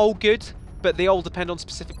options, they're all good. but they all depend on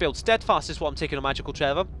specific builds. Steadfast is what I'm taking on Magical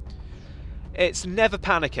Trevor. It's never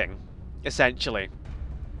panicking, essentially.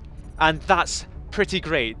 And that's pretty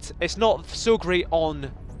great. It's not so great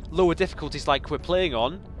on lower difficulties like we're playing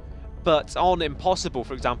on, but on Impossible,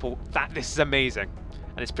 for example, this is amazing.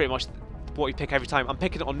 And it's pretty much what you pick every time. I'm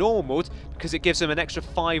picking it on normal mode because it gives him an extra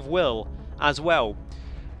 5 will as well.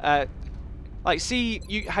 Like,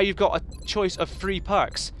 see how you've got a choice of 3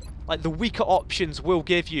 perks. Like, the weaker options will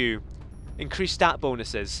give you increased stat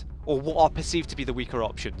bonuses, or what are perceived to be the weaker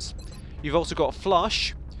options. You've also got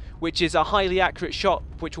Flush, which is a highly accurate shot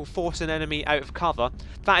which will force an enemy out of cover.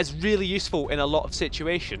 That is really useful in a lot of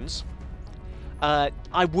situations.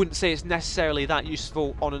 I wouldn't say it's necessarily that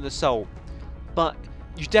useful on an assault, but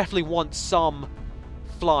you definitely want some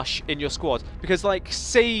Flush in your squad. Because, like,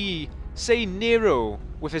 say Nero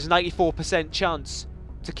with his 94% chance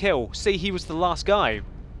to kill, say he was the last guy,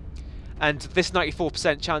 and this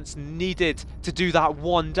 94% chance needed to do that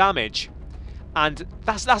 1 damage, and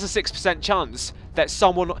that's a 6% chance that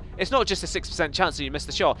someone... It's not just a 6% chance that you miss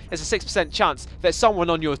the shot, it's a 6% chance that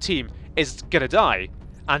someone on your team is gonna die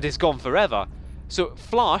and is gone forever. So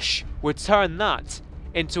Flush would turn that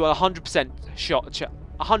into a 100% shot,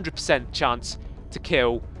 100% chance to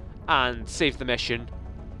kill and save the mission,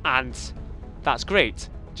 and that's great.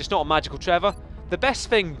 Just not a Magical Trevor. The best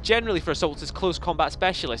thing generally for assaults is Close Combat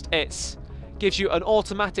Specialist. It gives you an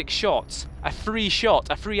automatic shot, a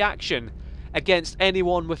free action against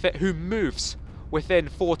anyone with it who moves within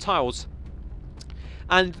 4 tiles.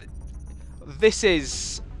 And this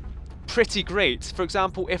is pretty great. For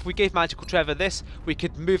example, if we gave Magical Trevor this, we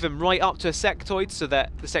could move him right up to a sectoid so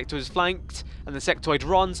that the sectoid is flanked and the sectoid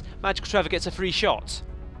runs. Magical Trevor gets a free shot.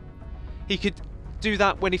 He could do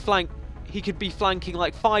that when he could be flanking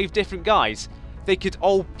like 5 different guys. They could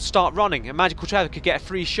all start running and Magical Trevor could get a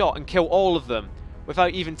free shot and kill all of them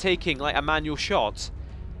without even taking like a manual shot.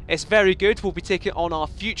 It's very good. We'll be taking on our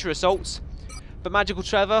future assaults. But Magical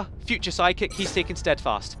Trevor, future psychic, he's taking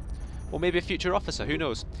Steadfast. Or maybe a future officer, who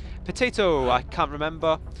knows. Potato, I can't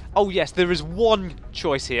remember. Oh yes, there is one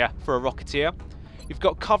choice here for a Rocketeer. You've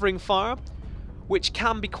got Covering Fire, which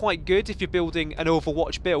can be quite good if you're building an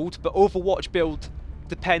Overwatch build, but Overwatch build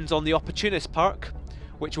depends on the Opportunist perk,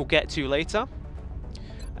 which we'll get to later.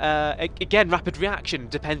 Again, Rapid Reaction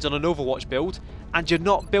depends on an Overwatch build, and you're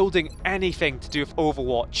not building anything to do with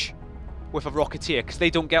Overwatch with a Rocketeer, because they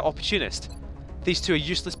don't get Opportunist. These two are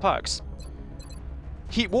useless perks.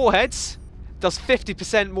 Heat Warheads does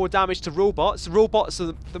 50% more damage to robots. Robots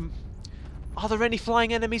are Are there any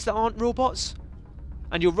flying enemies that aren't robots?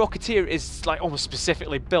 And your Rocketeer is like almost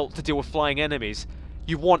specifically built to deal with flying enemies.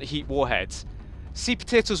 You want Heat Warheads. See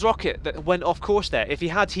Potato's rocket that went off course there. If he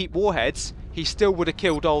had Heat Warheads, he still would have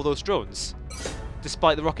killed all those drones,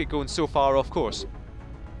 despite the rocket going so far off course.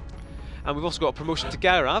 And we've also got a promotion to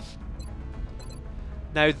Gaurav.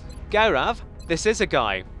 Now, Gaurav, this is a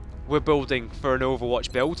guy we're building for an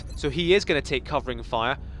Overwatch build, so he is going to take Covering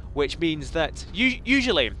Fire, which means that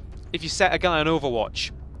usually, if you set a guy on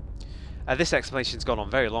Overwatch, this explanation's gone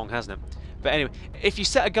on very long, hasn't it? But anyway, if you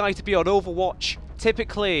set a guy to be on Overwatch,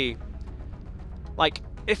 typically, like,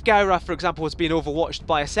 if Gaurav, for example, was being overwatched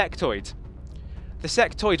by a sectoid, the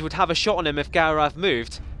sectoid would have a shot on him if Gaurav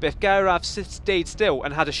moved, but if Gaurav stayed still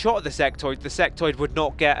and had a shot at the sectoid would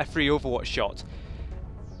not get a free Overwatch shot.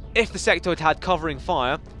 If the sectoid had Covering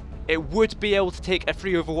Fire, it would be able to take a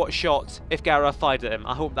free Overwatch shot if Gaurav fired at him.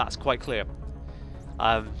 I hope that's quite clear.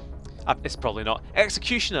 It's probably not.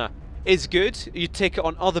 Executioner is good. You take it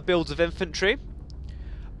on other builds of infantry,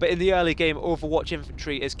 but in the early game, Overwatch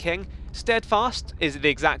infantry is king. Steadfast is the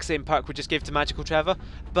exact same perk we just gave to Magical Trevor,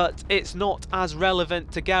 but it's not as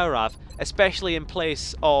relevant to Gaurav, especially in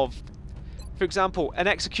place of, for example, an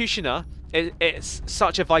Executioner. It's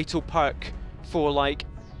such a vital perk for, like,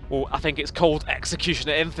 well, I think it's called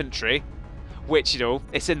Executioner Infantry, which, you know,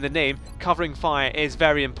 it's in the name. Covering Fire is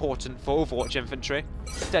very important for Overwatch infantry.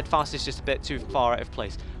 Steadfast is just a bit too far out of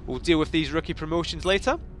place. We'll deal with these rookie promotions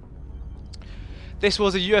later. This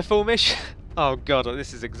was a UFO mission. Oh god,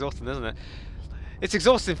 this is exhausting, isn't it? It's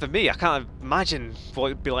exhausting for me. I can't imagine what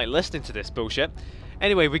it'd be like listening to this bullshit.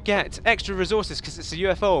 Anyway, we get extra resources because it's a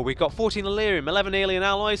UFO. We've got 14 Illyrium, 11 alien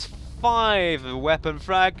alloys, 5 weapon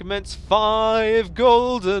fragments, 5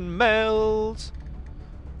 golden meld.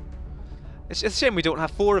 It's a shame we don't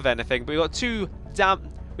have 4 of anything, but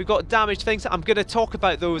we've got damaged things. I'm going to talk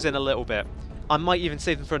about those in a little bit. I might even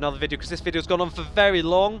save them for another video because this video's gone on for very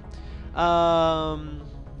long.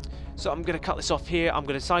 So I'm going to cut this off here. I'm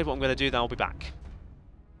going to decide what I'm going to do, then I'll be back.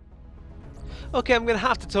 Okay, I'm going to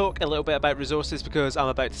have to talk a little bit about resources because I'm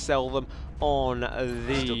about to sell them on I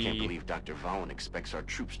still can't the believe Dr. Vaughn expects our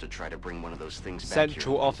troops to try to bring one of those things back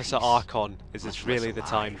Central here in one Officer piece. Archon. Is this Much really less the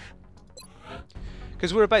time? alive.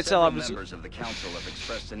 Because we're about to sell our Several members of the council have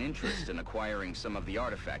expressed an interest in acquiring some of the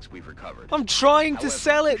artifacts we've recovered. I'm trying to However,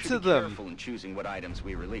 sell we it should to be them. careful in choosing what items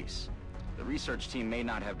we release. The research team may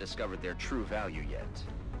not have discovered their true value yet.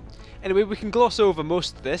 Anyway, we can gloss over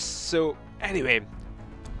most of this. So, anyway,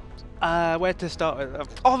 where to start?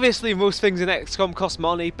 Obviously, most things in XCOM cost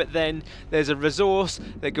money, but then there's a resource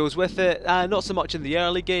that goes with it. Not so much in the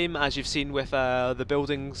early game, as you've seen with the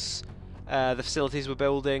buildings, the facilities we're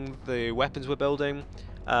building, the weapons we're building.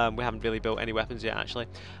 We haven't really built any weapons yet, actually.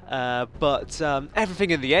 But everything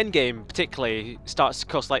in the end game, particularly, starts to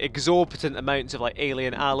cost like exorbitant amounts of like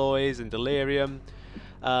alien alloys and delirium.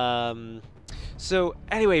 So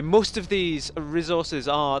anyway, most of these resources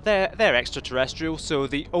they're extraterrestrial, so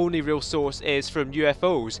the only real source is from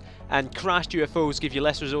UFOs, and crashed UFOs give you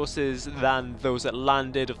less resources than those that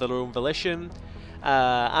landed of their own volition.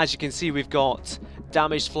 As you can see, we've got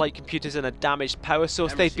damaged flight computers and a damaged power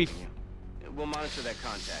source. They'd be... We'll monitor that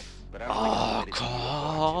contact, but I Oh, don't think it's related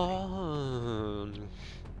to UFO activity.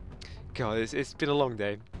 God, it's been a long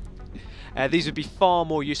day. These would be far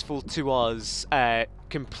more useful to us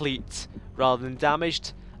complete rather than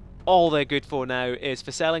damaged. All they're good for now is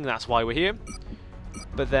for selling, that's why we're here.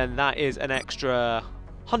 But then that is an extra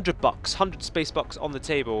 $100, 100 space bucks on the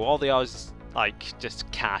table. All they are is like just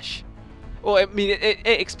cash. Well, I mean, it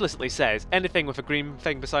explicitly says anything with a green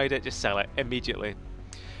thing beside it, just sell it immediately.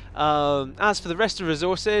 As for the rest of the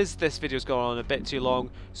resources, this video's gone on a bit too long,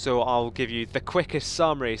 so I'll give you the quickest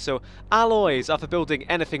summary. So, alloys are for building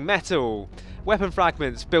anything metal. Weapon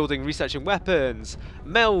fragments, building researching weapons.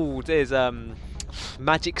 Meld is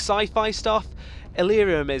magic sci-fi stuff.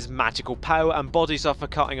 Illyrium is magical power, and bodies are for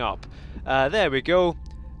cutting up. There we go.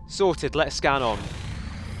 Sorted, let's scan on.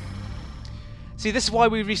 See, this is why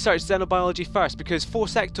we researched xenobiology first, because 4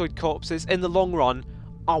 sectoid corpses in the long run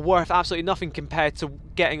are worth absolutely nothing compared to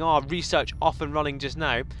getting our research off and running just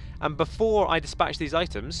now. And before I dispatch these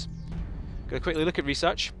items, I'm going to quickly look at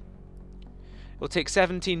research. It'll take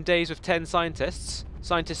 17 days with 10 scientists.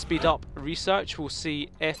 Scientists speed up research. We'll see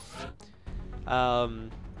if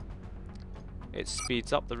it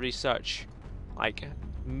speeds up the research like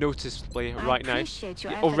noticeably right now.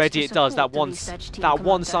 Already it does. That one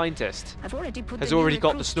scientist has already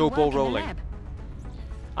got the snowball rolling.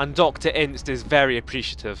 And Dr. Inst is very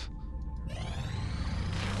appreciative.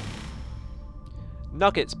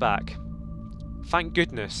 Nuggets back. Thank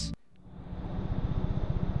goodness.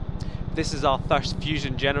 This is our first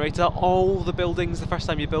fusion generator. All the buildings, the first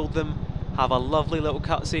time you build them, have a lovely little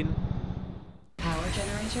cutscene. Power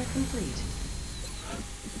generator complete.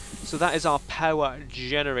 So that is our power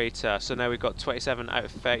generator. So now we've got 27 out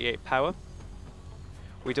of 38 power.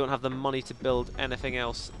 We don't have the money to build anything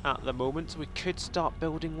else at the moment. We could start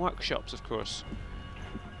building workshops, of course.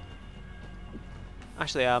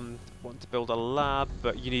 Actually, want to build a lab,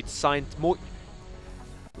 but you need more.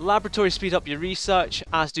 Laboratories speed up your research,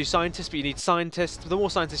 as do scientists, but you need scientists. The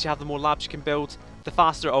more scientists you have, the more labs you can build, the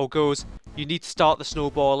faster it all goes. You need to start the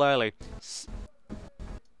snowball early.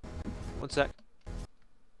 One sec.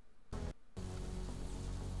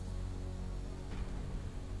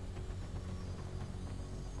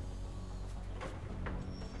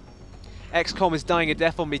 XCOM is dying a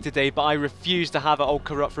death on me today, but I refuse to have it all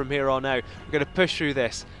corrupt from here on out. We're going to push through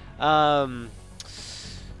this. I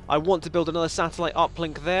want to build another satellite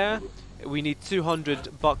uplink there. We need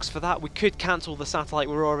 200 bucks for that. We could cancel the satellite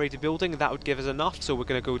we're already building. That would give us enough, so we're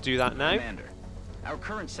going to go do that now. Commander, our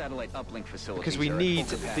current satellite uplink facilities Because we are at need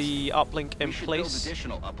full capacity. the uplink in We should place. build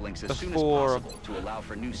additional uplinks as soon as before- possible to allow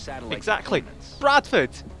for new satellite Exactly. deployments. Bradford,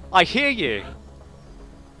 I hear you.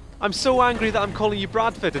 I'm so angry that I'm calling you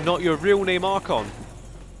Bradford and not your real name Archon.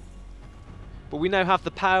 But we now have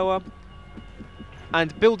the power,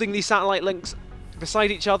 and building these satellite links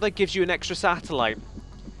beside each other gives you an extra satellite.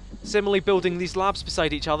 Similarly, building these labs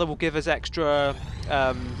beside each other will give us extra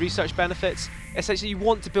research benefits. Essentially, you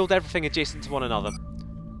want to build everything adjacent to one another.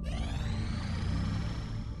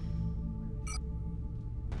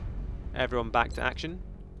 Everyone back to action.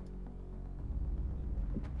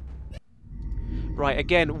 Right,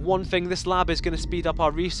 again, one thing, this lab is going to speed up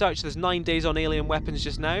our research. There's 9 days on alien weapons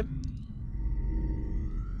just now.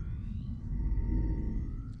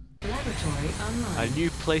 Laboratory online. A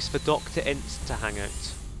new place for Dr. Inst to hang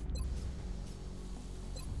out.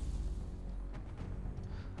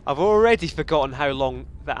 I've already forgotten how long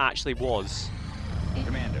that actually was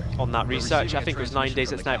Commander, on that we're research. receiving I a think it was 9 transmission days,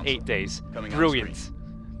 from it's the now council. 8 days. Coming on Brilliant. screen.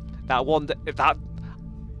 That one, that...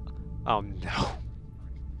 Oh no.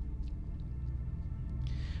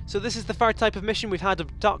 So this is the third type of mission. We've had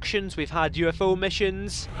abductions, we've had UFO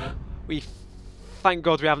missions. Thank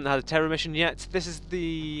God we haven't had a terror mission yet. This is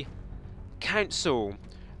the council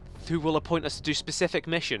who will appoint us to do specific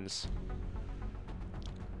missions.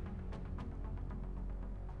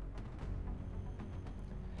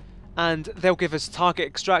 And they'll give us target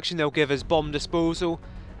extraction, they'll give us bomb disposal.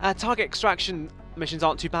 Target extraction missions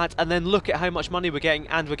aren't too bad, and then look at how much money we're getting,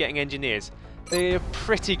 and we're getting engineers. They're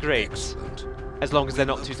pretty great, Excellent. as long as they're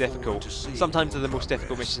not too difficult. Sometimes they're the most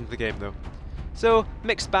difficult missions in the game though. So,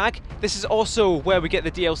 mixed bag. This is also where we get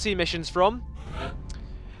the DLC missions from.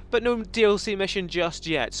 But no DLC mission just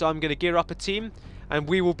yet, so I'm going to gear up a team, and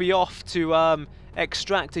we will be off to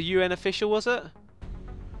extract a UN official, was it?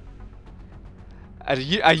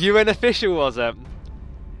 A UN official, was it?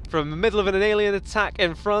 From the middle of an alien attack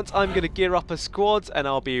in front, I'm going to gear up a squad, and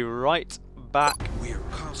I'll be right back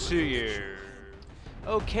to you.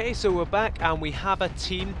 Okay, so we're back, and we have a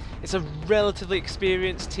team. It's a relatively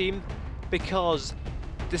experienced team, because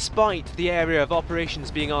despite the area of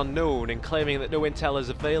operations being unknown and claiming that no intel is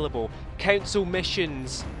available, council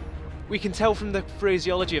missions, we can tell from the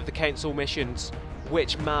phraseology of the council missions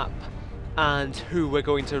which map and who we're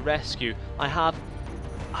going to rescue. I have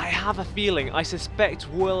a feeling, I suspect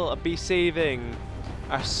we'll be saving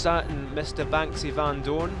a certain Mr. Banksy Van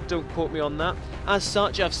Dorn, don't quote me on that. As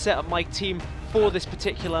such, I've set up my team for this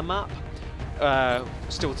particular map.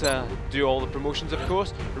 Still to do all the promotions, of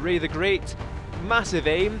course. Ray the Great, massive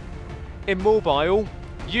aim, immobile,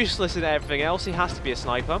 useless in everything else, he has to be a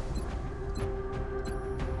sniper.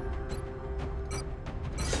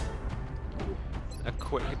 A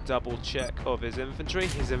quick double check of his infantry.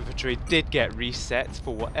 His infantry did get reset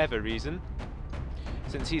for whatever reason.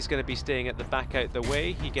 Since he's going to be staying at the back out the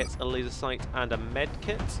way, he gets a laser sight and a med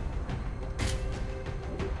kit.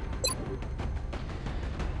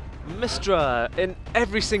 Mistra, in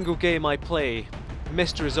every single game I play,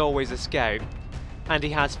 Mistra is always a scout, and he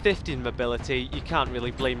has 15 mobility. You can't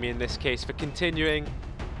really blame me in this case for continuing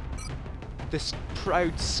this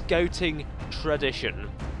proud scouting tradition.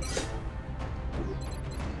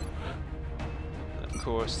 Of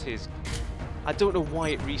course, I don't know why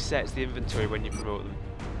it resets the inventory when you promote them.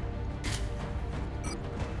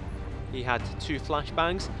 He had 2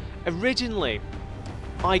 flashbangs. Originally,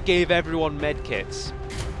 I gave everyone medkits.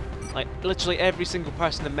 Like, literally every single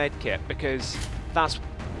person a medkit, because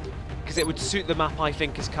it would suit the map I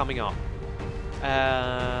think is coming up.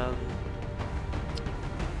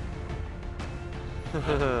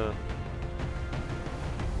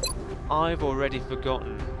 I've already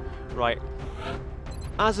forgotten. Right.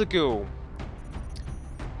 Azagul.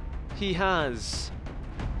 He has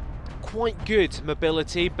quite good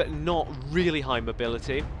mobility, but not really high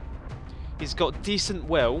mobility. He's got decent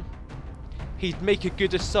will. He'd make a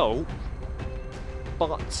good assault,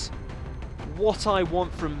 but what I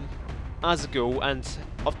want from Azagul and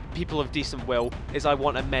of people of decent will is I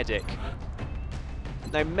want a medic.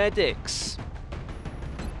 Now, medics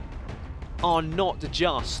are not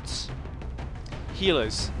just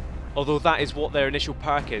healers, although that is what their initial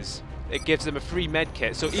perk is. It gives them a free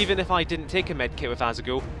medkit, so even if I didn't take a medkit with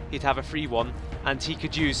Azagul, he'd have a free one, and he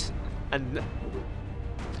could use... and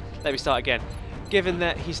let me start again. Given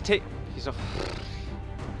that he's not...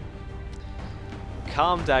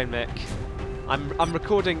 Calm down, Mick. I'm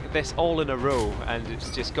recording this all in a row, and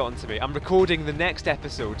it's just gotten to me. I'm recording the next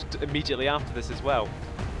episode immediately after this as well.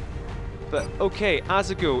 But okay,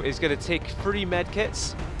 Azagul is going to take 3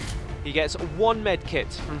 medkits. He gets 1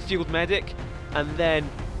 medkit from Field Medic, and then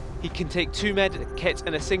he can take 2 medkits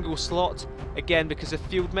in a single slot, again because of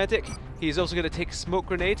Field Medic. He's also going to take a smoke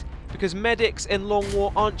grenade, because medics in Long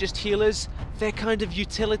War aren't just healers, they're kind of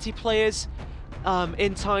utility players.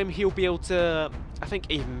 In time he'll be able to, I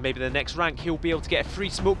think even maybe the next rank, he'll be able to get a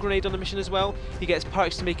free smoke grenade on the mission as well. He gets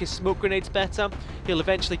perks to make his smoke grenades better. He'll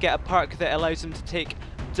eventually get a perk that allows him to take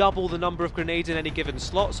double the number of grenades in any given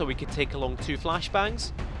slot, so we could take along 2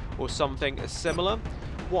 flashbangs or something similar.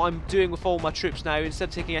 What I'm doing with all my troops now, instead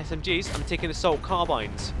of taking SMGs, I'm taking assault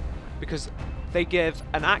carbines, because they give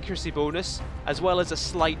an accuracy bonus as well as a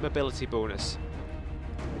slight mobility bonus.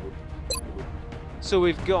 So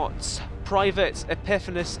we've got Privates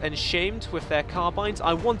Epiphanes and Shamed with their carbines.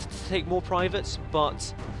 I wanted to take more privates,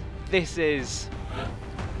 but this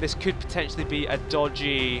could potentially be a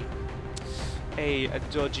dodgy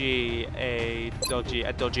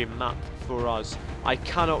map for us. I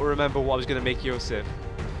cannot remember what I was going to make Yosef.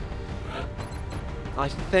 I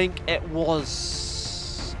think it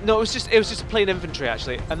was... no, it was just plain infantry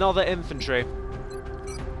actually. Another infantry.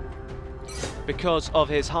 Because of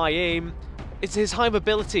his high aim, it's his high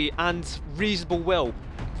mobility and reasonable will.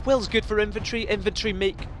 Will's good for infantry. Infantry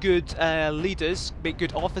make good leaders, make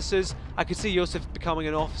good officers. I could see Yosef becoming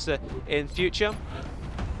an officer in future.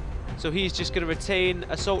 So he's just going to retain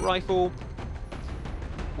assault rifle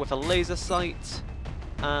with a laser sight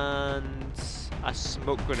and a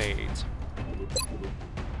smoke grenade.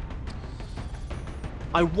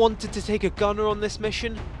 I wanted to take a gunner on this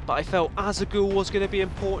mission, but I felt Azagul was going to be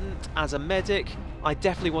important as a medic. I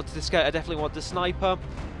definitely wanted to scout, I definitely wanted a sniper,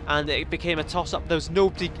 and it became a toss-up. There's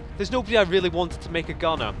nobody I really wanted to make a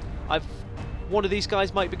gunner. One of these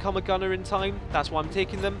guys might become a gunner in time, that's why I'm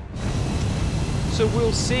taking them. So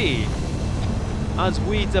we'll see as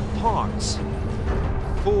we depart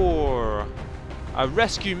for a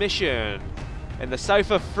rescue mission in the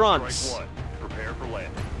south of France. Strike one. Prepare for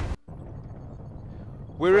landing.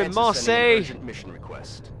 We're in France is sending an Marseille, urgent mission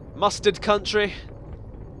request. mustard country,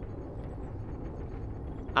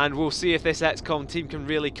 and we'll see if this XCOM team can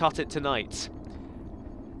really cut it tonight.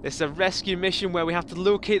 This is a rescue mission where we have to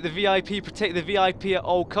locate the VIP, protect the VIP at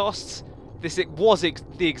all costs. It was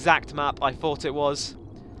the exact map I thought it was.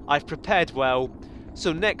 I've prepared well,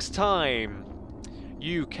 so next time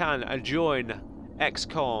you can join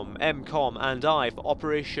XCOM, M-Kom and I for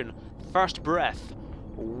Operation First Breath,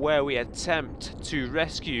 where we attempt to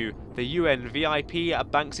rescue the UN VIP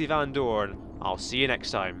at Banksy Van Dorn. I'll see you next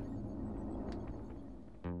time.